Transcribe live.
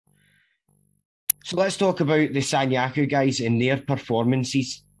So let's talk about the Sanyaku guys and their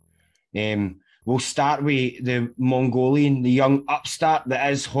performances. We'll start with the Mongolian, the young upstart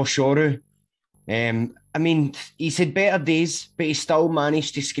that is Hoshoru. I mean, he's had better days, but he still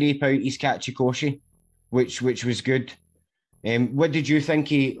managed to scrape out his Kachikoshi, which was good. What did you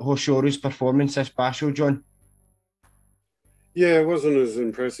think of Hoshoru's performance this basho, John? Yeah, it wasn't as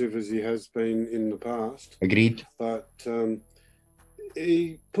impressive as he has been in the past. Agreed. But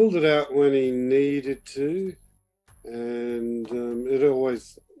he pulled it out when he needed to. And it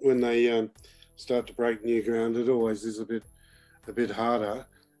always, when they start to break new ground, it always is a bit harder.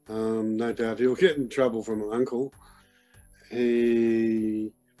 No doubt he'll get in trouble from an uncle.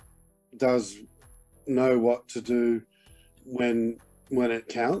 He does know what to do when it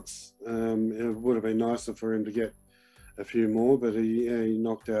counts. It would have been nicer for him to get a few more, but he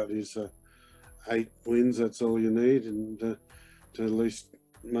knocked out his 8 wins. That's all you need, and to at least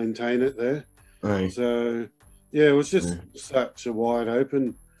maintain it there. Aye. So yeah, it was just such a wide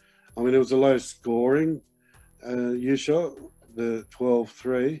open. I mean, it was a low scoring U-shot, the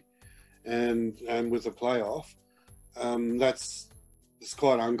 12-3, and with the playoff. It's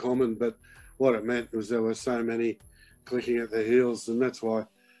quite uncommon, but what it meant was there were so many clicking at their heels, and that's why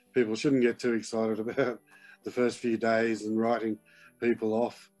people shouldn't get too excited about the first few days and writing people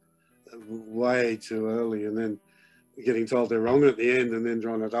off way too early, and then getting told they're wrong at the end, and then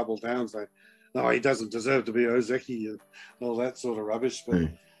trying to double down, say, no, he doesn't deserve to be Ozeki, and all that sort of rubbish. But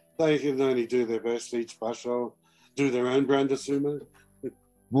they can only do their best each basho, do their own brand of sumo.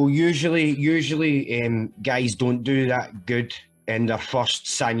 Well, usually, guys don't do that good in their first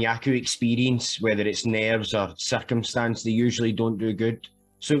Sanyaku experience, whether it's nerves or circumstance. They usually don't do good.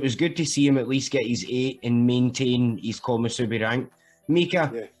 So it was good to see him at least get his 8 and maintain his Komusubi rank.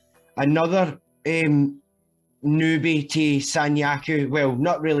 Mika, another newbie to Sanyaku. Well,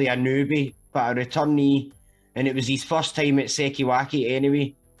 not really a newbie, but a returnee. And it was his first time at Sekiwaki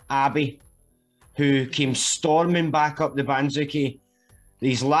anyway. Abe, who came storming back up the Banzuki.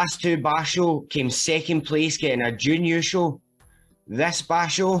 These last 2 basho came second place, getting a Jun Yusho. This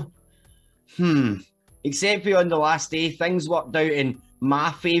basho, except for on the last day, things worked out in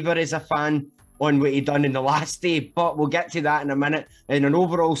my favour as a fan on what he done in the last day, but we'll get to that in a minute. In an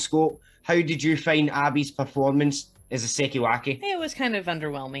overall scope, how did you find Abe's performance as a Sekiwaki? It was kind of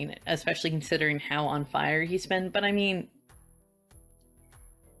underwhelming, especially considering how on fire he's been, but I mean,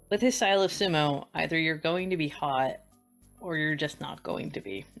 with his style of sumo, either you're going to be hot or you're just not going to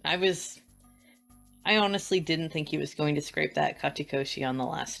be. I honestly didn't think he was going to scrape that Kachikoshi on the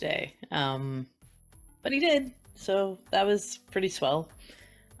last day. But he did, so that was pretty swell.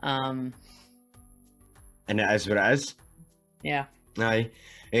 And it is what it is. Yeah. Aye.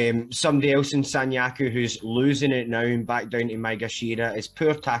 Somebody else in Sanyaku who's losing it now and back down to Maegashira is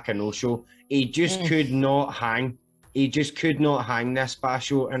poor Takanosho. He just could not hang. He just could not hang this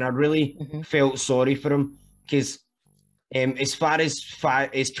basho, and I really felt sorry for him because as far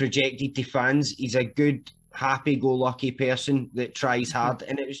as projected to fans, he's a good, happy-go-lucky person that tries hard,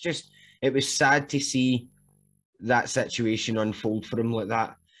 and it was sad to see that situation unfold for him like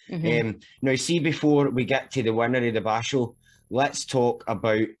that. Now, see, before we get to the winner of the basho, let's talk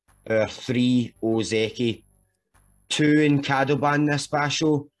about our 3 Ozeki. 2 in Kadoban this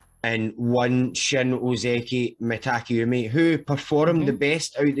basho, and 1 Shin Ozeki Mitakeumi, who performed the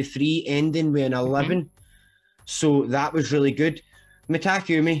best out of the 3, ending with an 11. So that was really good.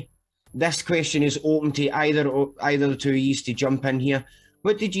 Mitakeumi, this question is open to either the 2 of you to jump in here.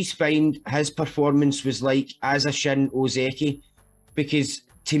 What did you find his performance was like as a Shin Ozeki? Because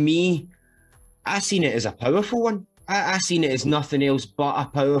to me, I seen it as a powerful one. I seen it as nothing else but a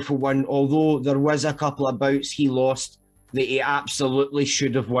powerful one, although there was a couple of bouts he lost that he absolutely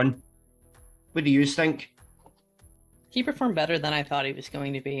should have won. What do you think? He performed better than I thought he was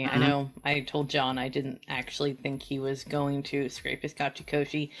going to be. I know I told John I didn't actually think he was going to scrape his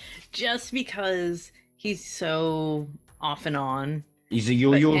Kachikoshi just because he's so off and on. He's a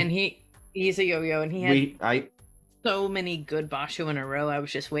yo-yo. And he's a yo-yo, and he had so many good basho in a row. I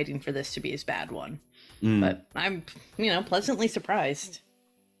was just waiting for this to be his bad one. But I'm, pleasantly surprised.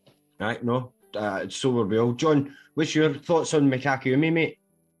 Right, no. So were we all. John, what's your thoughts on Mitakeumi, mate?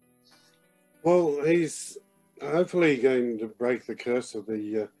 Well, he's hopefully going to break the curse of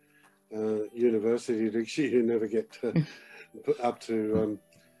the university Dixie, who never get up to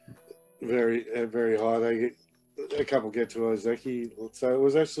very high. A couple get to Ozeki, so it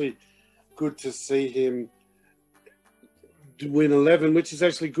was actually good to see him win 11, which is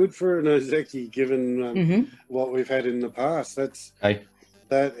actually good for an Ozeki, given what we've had in the past.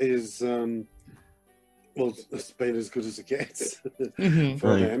 That is well, it's been as good as it gets Mhm.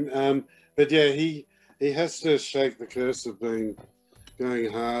 for Right. them. But yeah, he has to shake the curse of going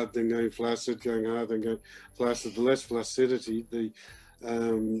hard, then going flaccid, going hard, then going flaccid. The less flaccidity,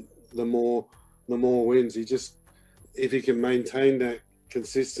 the more wins. He just, if he can maintain that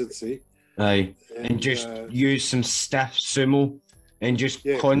consistency, Aye. And just use some stiff sumo and just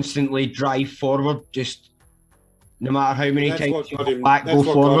constantly drive forward, just no matter how many times what you got go him. back, That's go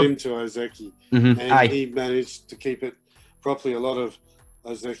what forward. got him to Ozeki, and Aye. he managed to keep it properly. A lot of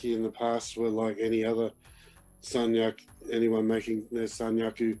Ozeki in the past were like any other Sanyaku, anyone making their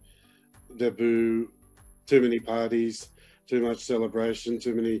Sanyaku debut, too many parties, too much celebration,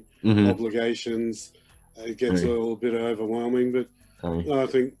 too many obligations. It gets a little bit overwhelming, but I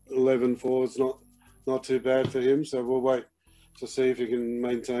think 11-4 is not too bad for him. So we'll wait to see if he can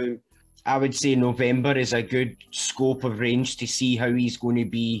maintain. I would say November is a good scope of range to see how he's going to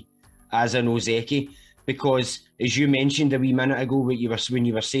be as an Ozeki, because as you mentioned a wee minute ago, when you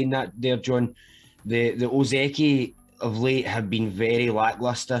were saying that there, John, the Ozeki of late have been very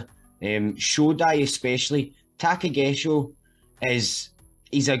lackluster. Shodai especially. Takayasu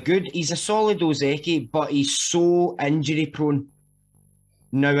he's a solid Ozeki, but he's so injury prone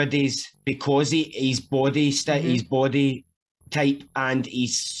nowadays because his body type and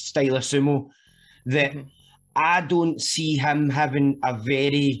his style of sumo, that I don't see him having a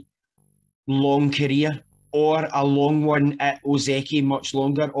very long career or a long one at Ozeki much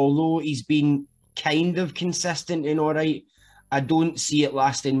longer. Although he's been kind of consistent and all right, I don't see it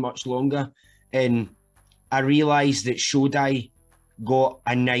lasting much longer. And I realised that Shodai got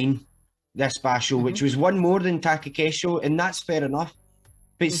a 9 this basho, which was one more than Takayasu, and that's fair enough.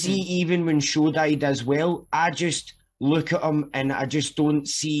 But see, even when Shodai does well, I just look at him and I just don't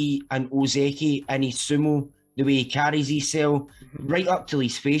see an Ozeki in his sumo, the way he carries himself, right up to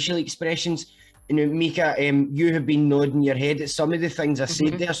his facial expressions. And Mika, you have been nodding your head at some of the things I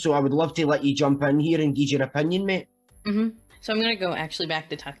said there, so I would love to let you jump in here and give your opinion, mate. So I'm going to go actually back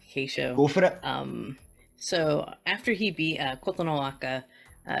to Takayasu. Go for it. So after he beat kotonowaka,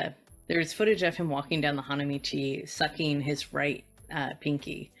 there's footage of him walking down the Hanamichi, sucking his right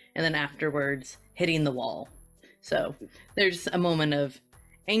pinky, and then afterwards hitting the wall. So there's a moment of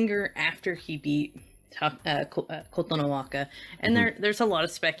anger after he beat kotonowaka, and there's a lot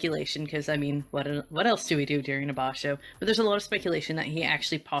of speculation, because I mean, what else do we do during a basho? But there's a lot of speculation that he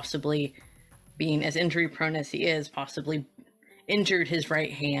actually possibly, being as injury prone as he is, possibly injured his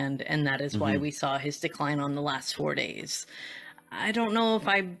right hand, and that is why we saw his decline on the last 4 days. I don't know if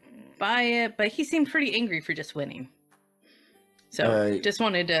I buy it, but he seemed pretty angry for just winning. So just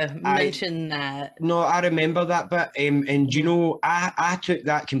wanted to mention that. No, I remember that bit. And you know, I took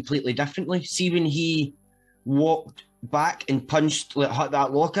that completely differently. See, when he walked back and punched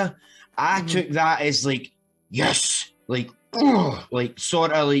that locker, I took that as like, yes, like, oh, like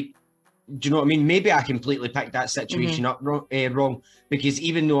sort of like, do you know what I mean? Maybe I completely picked that situation up wrong, because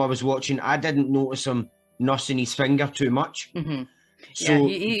even though I was watching, I didn't notice him nursing his finger too much. So,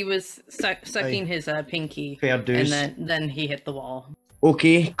 yeah, he was sucking his pinky, fair dues. And then he hit the wall.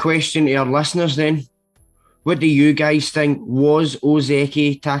 Okay, question to our listeners then. What do you guys think? Was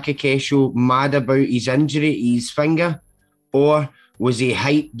Ozeki Takayasu mad about his injury, his finger? Or was he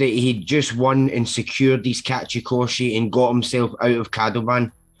hyped that he'd just won and secured his Kachikoshi and got himself out of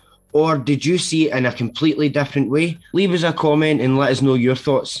Kadoban? Or did you see it in a completely different way? Leave us a comment and let us know your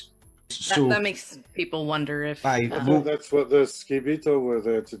thoughts. That makes people wonder if... I thought that's what the Skibito were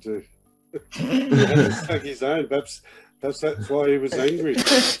there to do. He had to suck his own. Perhaps that's why he was angry.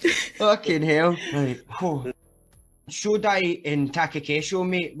 Fucking hell. Right. Oh. Shodai and Takayasu,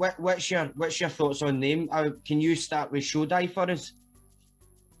 mate, what's your thoughts on them? Can you start with Shodai for us?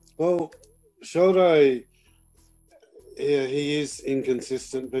 Well, Shodai, yeah, he is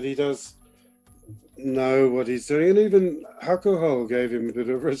inconsistent, but he does know what he's doing. And even Hakuho gave him a bit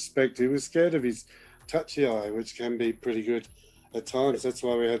of respect. He was scared of his touchy eye, which can be pretty good at times. That's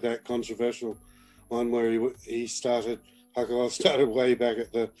why we had that controversial one where Hakuho started way back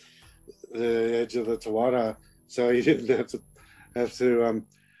at the edge of the Tawara, so he didn't have to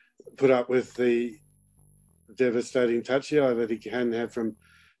put up with the devastating touchy eye that he can have from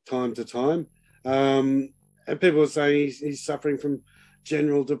time to time. And people were saying he's suffering from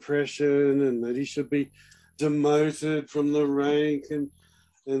general depression and that he should be demoted from the rank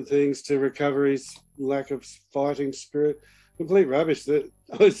and things to recover his lack of fighting spirit. Complete rubbish. That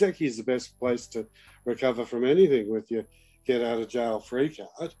Ozeki is the best place to recover from anything with your get out of jail free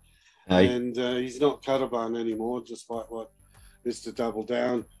card. Aye. And he's not Kadoban anymore, despite what Mr. Double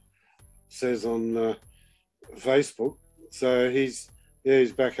Down says on Facebook. So he's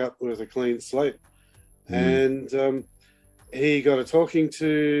back up with a clean slate. And he got a talking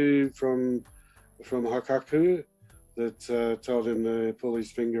to from Hakaku that told him to pull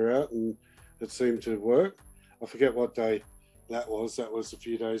his finger out, and it seemed to work. I forget what day that was. That was a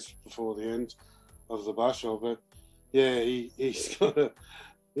few days before the end of the basho, but yeah, he's got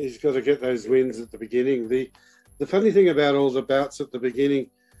to get those wins at the beginning. The funny thing about all the bouts at the beginning,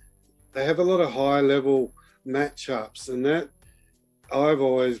 they have a lot of high level matchups, and that I've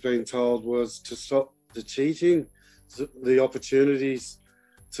always been told was to stop the cheating, the opportunities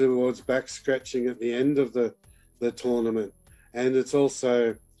towards back scratching at the end of the tournament. And it's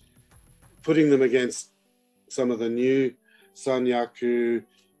also putting them against some of the new Sanyaku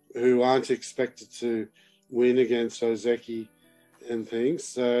who aren't expected to win against Ozeki and things.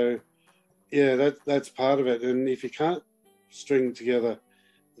 So yeah, that's part of it. And if you can't string together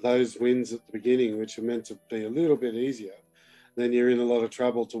those wins at the beginning, which are meant to be a little bit easier, then you're in a lot of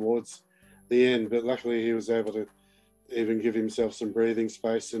trouble towards the end. But luckily he was able to even give himself some breathing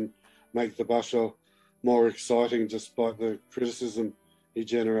space and make the basho more exciting despite the criticism he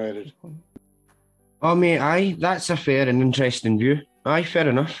generated. Oh mate, aye, that's a fair and interesting view. Aye, fair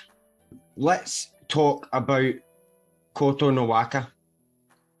enough. Let's talk about Kotonowaka.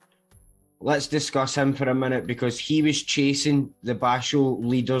 Let's discuss him for a minute, because he was chasing the basho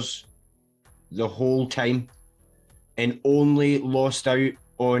leaders the whole time and only lost out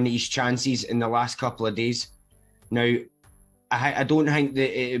on his chances in the last couple of days. Now, I don't think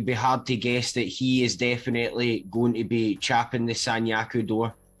that it would be hard to guess that he is definitely going to be chapping the Sanyaku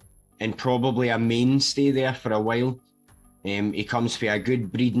door and probably a mainstay there for a while. He comes for a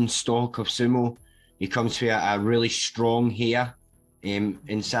good breeding stock of sumo. He comes for a really strong hair in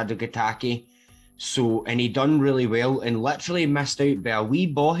Sadogatake. So, and he done really well and literally missed out by a wee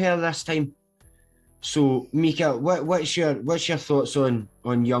ball hair this time. So, Mika, what's your thoughts on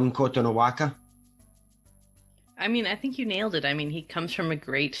young Kotonowaka? I mean, I think you nailed it. I mean, he comes from a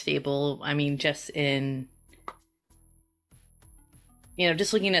great stable. I mean, just in,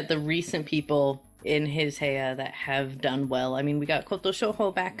 just looking at the recent people in his Heya that have done well. I mean, we got Koto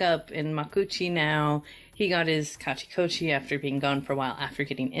Shoho back up in Makuchi now. He got his Kachikochi after being gone for a while after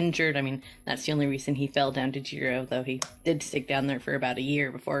getting injured. I mean, that's the only reason he fell down to Jiro, though he did stick down there for about a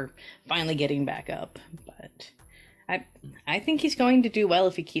year before finally getting back up. But I think he's going to do well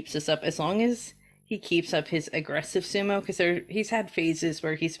if he keeps this up, as long as he keeps up his aggressive sumo, because he's had phases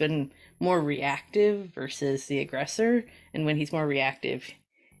where he's been more reactive versus the aggressor, and when he's more reactive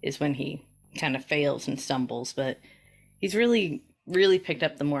is when he kind of fails and stumbles. But he's really picked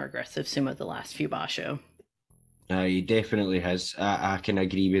up the more aggressive sumo the last few basho. He definitely has. I can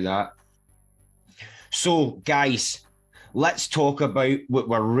agree with that. So, guys, let's talk about what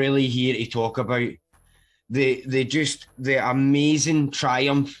we're really here to talk about. The amazing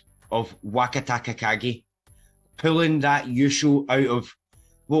triumph of Waka Takakage, pulling that Yusho out of,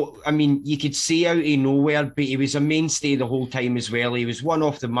 well, I mean, you could say out of nowhere, but he was a mainstay the whole time as well. He was one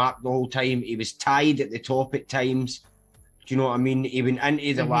off the map the whole time. He was tied at the top at times. Do you know what I mean? He went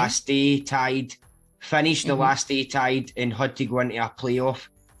into the last day tied, finished the last day tied, and had to go into a playoff.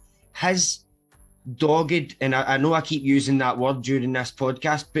 His dogged, and I know I keep using that word during this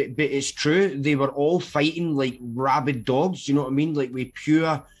podcast, but it's true. They were all fighting like rabid dogs. Do you know what I mean? Like with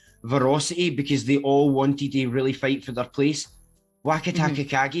pure ferocity, because they all wanted to really fight for their place. Waka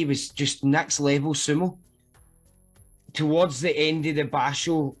Takakage was just next level sumo. Towards the end of the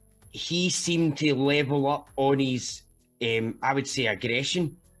basho, he seemed to level up on his, I would say,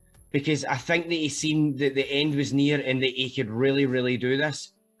 aggression, because I think that he seemed that the end was near and that he could really, really do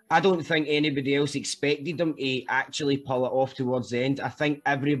this. I don't think anybody else expected him to actually pull it off towards the end. I think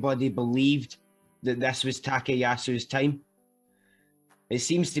everybody believed that this was Takayasu's time. It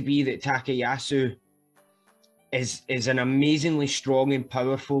seems to be that Takayasu is an amazingly strong and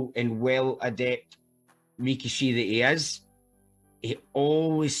powerful and well adept Rikishi that he is. He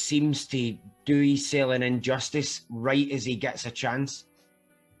always seems to do himself an injustice right as he gets a chance.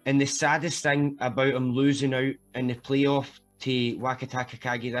 And the saddest thing about him losing out in the playoff to Waka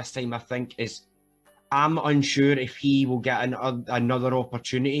Takakage this time, I think, is I'm unsure if he will get another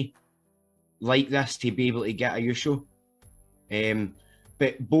opportunity like this to be able to get a Yusho.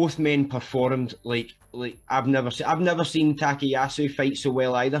 But both men performed like I've never seen Takayasu fight so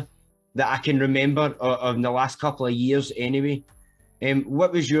well either, that I can remember of the last couple of years anyway.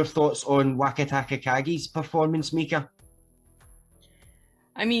 What was your thoughts on Waka Takakage's performance, Mika?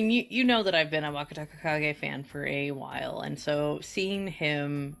 I mean, you know that I've been a Waka Takakage fan for a while, and so seeing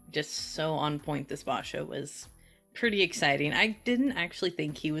him just so on point this basho was pretty exciting. I didn't actually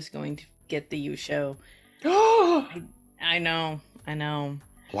think he was going to get the Yusho. I know.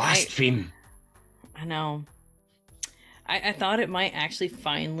 Blaspheme. I know. I thought it might actually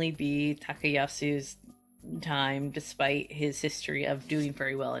finally be Takayasu's time, despite his history of doing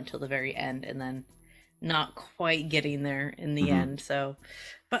very well until the very end, and then not quite getting there in the end. So,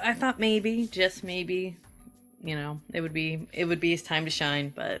 but I thought maybe, just maybe, it would be his time to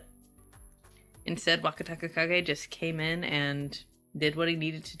shine. But instead, Wakataka Kage just came in and did what he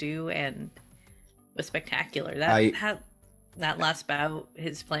needed to do and was spectacular. That last bout,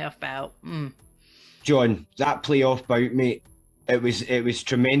 his playoff bout. John, that playoff bout, mate, it was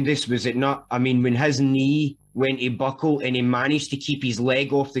tremendous, was it not? I mean, when his knee went to buckle and he managed to keep his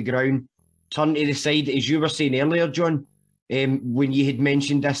leg off the ground, turn to the side, as you were saying earlier, John, when you had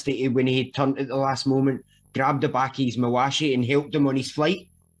mentioned this, that when he had turned at the last moment, grabbed the back of his Mawashi and helped him on his flight.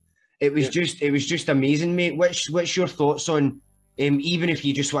 It was just amazing, mate. What's your thoughts on, even if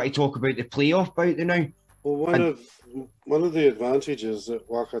you just want to talk about the playoff bout now? Well, one of the advantages that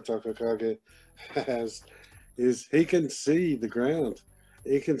Wakataka Kage has is he can see the ground.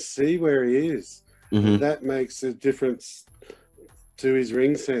 He can see where he is. And that makes a difference to his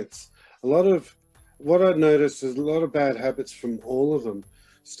ring sense. A lot of what I noticed is a lot of bad habits from all of them.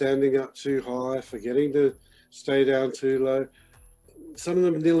 Standing up too high, forgetting to stay down too low. Some of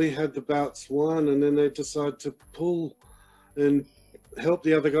them nearly had the bouts won, and then they decide to pull and help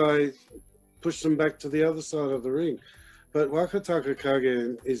the other guy push them back to the other side of the ring. But Wakataka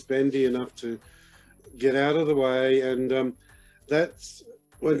Kage is bendy enough to get out of the way, and that's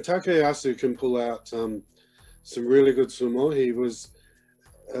when Takayasu can pull out some really good sumo. He was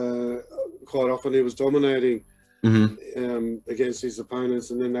quite often he was dominating against his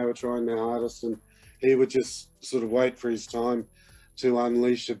opponents, and then they were trying their hardest, and he would just sort of wait for his time to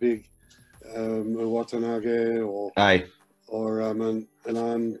unleash a big watanage or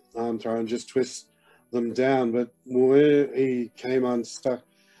an arm throw and just twist them down. But where he came unstuck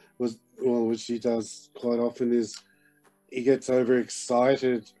was, well, which he does quite often, is he gets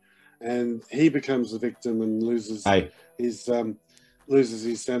overexcited and he becomes the victim and loses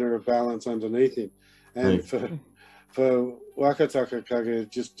his center of balance underneath him. And for Wakataka Kage,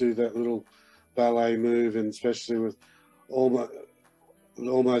 just do that little ballet move, and especially with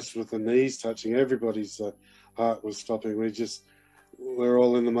almost with the knees touching, everybody's heart was stopping. We're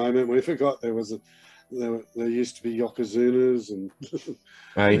all in the moment. We forgot there used to be yokozunas and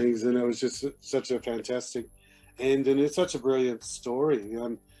things, and it was just such a fantastic end, and it's such a brilliant story.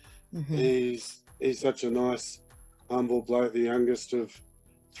 He's such a nice, humble bloke, the youngest of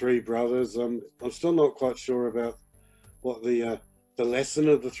three brothers. I'm still not quite sure about what the lesson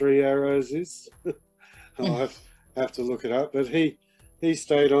of the three arrows is. I'll have to look it up. But he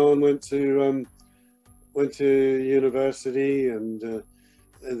stayed on, went to university, and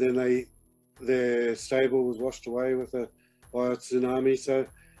then their stable was washed away by a tsunami. So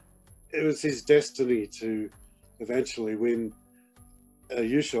it was his destiny to eventually win a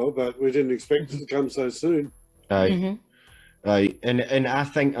Yusho, but we didn't expect it to come so soon. And I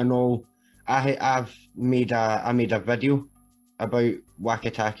think I've made a video about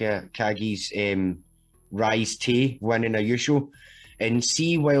Wakataka Kage's rise to winning a Yusho, and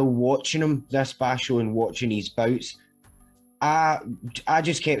see, while watching him this basho and watching his bouts, I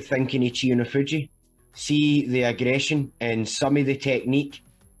just kept thinking of Chiyonofuji. See the aggression and some of the technique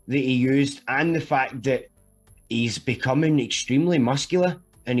that he used, and the fact that he's becoming extremely muscular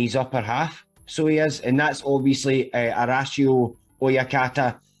in his upper half. So he is, and that's obviously Arashio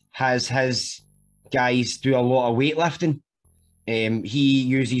Oyakata has his guys do a lot of weightlifting. He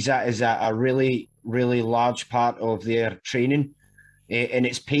uses that as a really, really large part of their training, and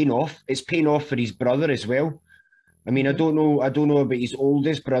it's paying off. It's paying off for his brother as well. I mean, I don't know about his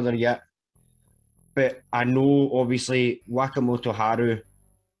oldest brother yet, but I know obviously Wakamoto Haru,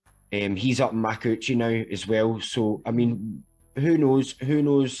 he's up in Makuuchi now as well. So I mean, who knows? I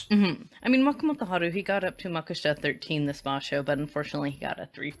mean, Wakamoto Haru, he got up to Makushita 13 this basho, but unfortunately he got a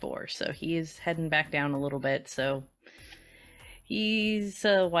 3-4, so he is heading back down a little bit. So he's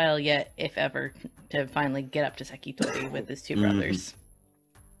a while yet, if ever, to finally get up to Sekitori with his two brothers.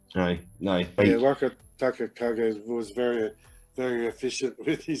 No. Yeah, Wakataka Kage was very, very efficient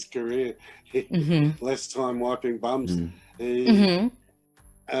with his career. Less time wiping bums. I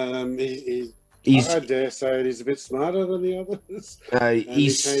dare say it, he's a bit smarter than the others. He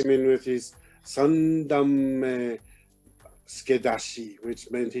came in with his Sandame Skedashi,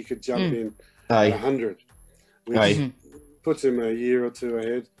 which meant he could jump in at 100, which puts him a year or two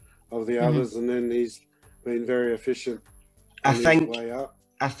ahead of the others, and then he's been very efficient his way up.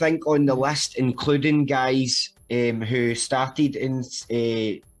 I think on the list, including guys who started in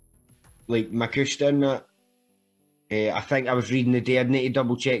like Makushita and that, I think I was reading the day, I need to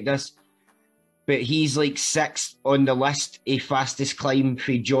double check this, but he's like 6th on the list, a fastest climb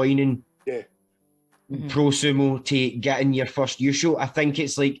for joining Pro Sumo to getting your first Yusho. I think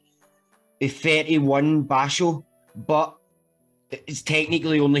it's like a 31 basho, but it's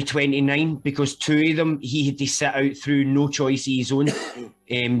technically only 29 because 2 of them he had to sit out through no choice of his own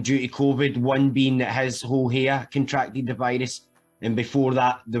due to COVID, one being that his whole hair contracted the virus, and before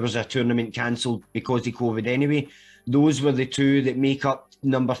that there was a tournament cancelled because of COVID anyway. Those were the 2 that make up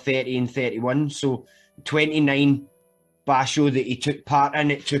number 30 and 31. So 29 basho that he took part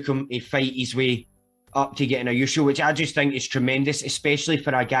in, it took him to fight his way up to getting a Yusho, which I just think is tremendous, especially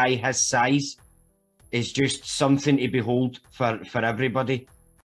for a guy his size. It's just something to behold for everybody.